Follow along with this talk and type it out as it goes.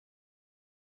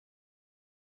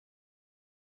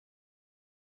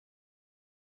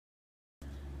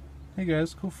Hey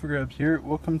guys, Cool for Grabs here.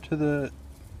 Welcome to the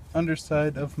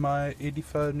underside of my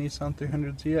 85 Nissan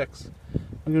 300ZX.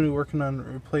 I'm going to be working on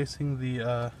replacing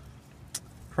the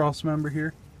Crossmember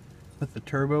here with the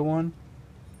turbo one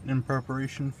in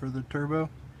preparation for the turbo.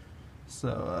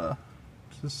 So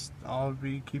I'll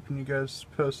be keeping you guys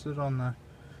posted on the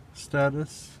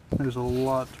status. There's a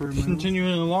lot to remove.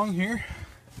 Continuing along here,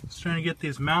 just trying to get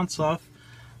these mounts off.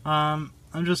 I'm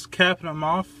just capping them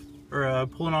off, or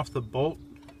pulling off the bolt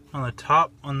on the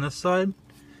top on this side.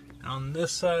 And on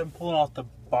this side I'm pulling off the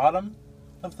bottom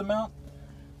of the mount,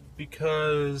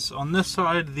 because on this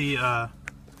side the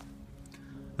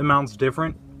mount's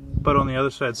different, but on the other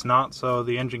side it's not, so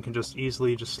the engine can just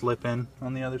easily slip in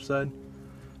on the other side.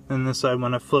 And this side,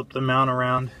 when I flip the mount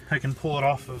around, I can pull it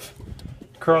off of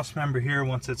the Crossmember here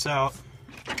once it's out.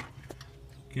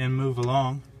 Again, move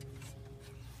along.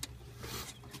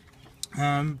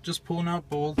 Just pulling out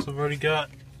bolts. I've already got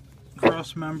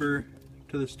Crossmember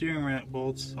to the steering rack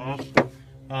bolts off.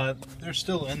 They're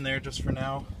still in there just for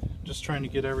now. Just trying to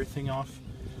get everything off.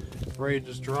 Ready to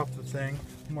just drop the thing.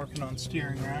 I'm working on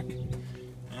steering rack.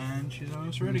 And she's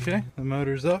almost ready. Okay, the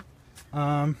motor's up.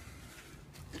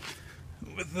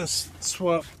 With this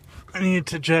swap, I need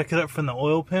to jack it up from the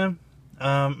oil pan.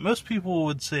 Most people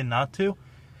would say not to.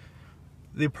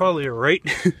 They probably are right.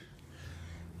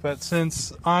 But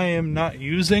since I am not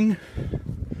using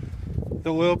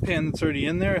the oil pan that's already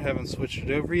in there, I haven't switched it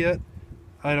over yet.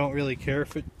 I don't really care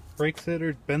if it breaks it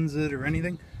or bends it or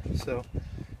anything. So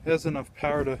it has enough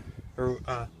power to,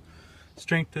 or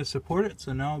strength to support it.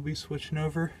 So now I'll be switching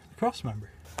over the Crossmember.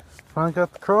 Finally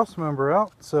got the Crossmember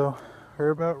out, so we're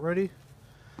about ready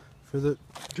for the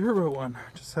turbo one.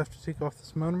 Just have to take off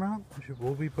this motor mount, which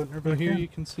we'll be putting her back in. Here you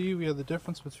can see we have the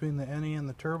difference between the NE and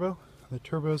the turbo. The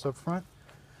turbo's up front.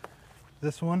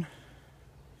 This one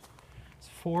is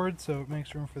forward, so it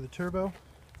makes room for the turbo.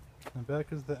 And the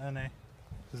back is the NA,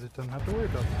 because it doesn't have to worry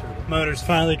about the turbo. Motor's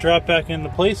finally dropped back into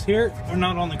place here. We're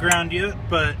not on the ground yet,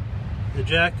 but the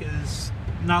jack is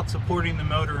not supporting the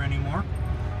motor anymore.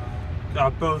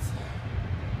 Got both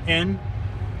in.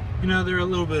 You know, they're a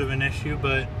little bit of an issue,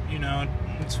 but you know,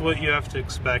 it's what you have to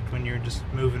expect when you're just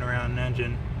moving around an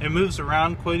engine. It moves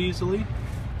around quite easily,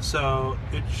 so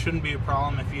it shouldn't be a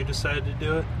problem if you decide to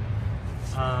do it.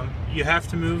 You have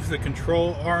to move the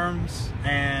control arms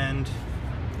and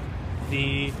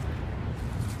the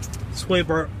sway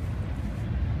bar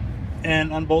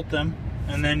and unbolt them,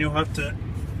 and then you'll have to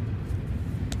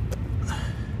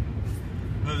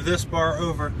move this bar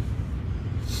over,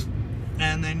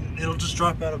 and then it'll just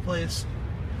drop out of place.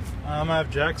 I have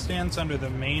jack stands under the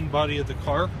main body of the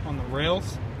car on the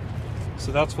rails,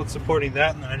 so that's what's supporting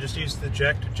that, and then I just use the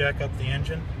jack to jack up the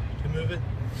engine to move it.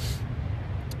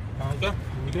 Okay,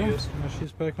 now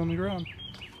she's back on the ground.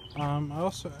 I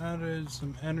also added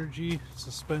some energy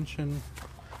suspension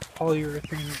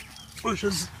polyurethane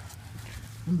bushes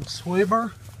in the sway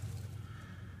bar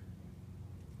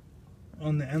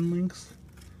on the end links.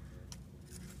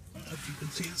 I don't know if you can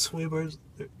see the sway bars.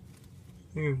 There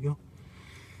we go.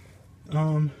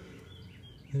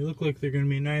 They look like they're going to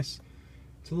be nice.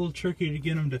 It's a little tricky to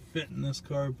get them to fit in this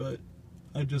car, but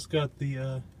I just got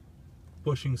the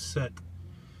bushing set.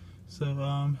 So,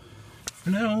 for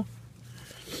now,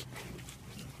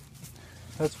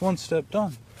 that's one step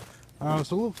done.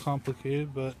 It's a little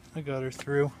complicated, but I got her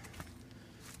through.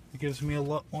 It gives me a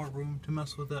lot more room to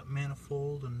mess with that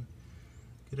manifold and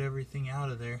get everything out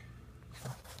of there. So,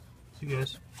 see you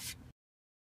guys.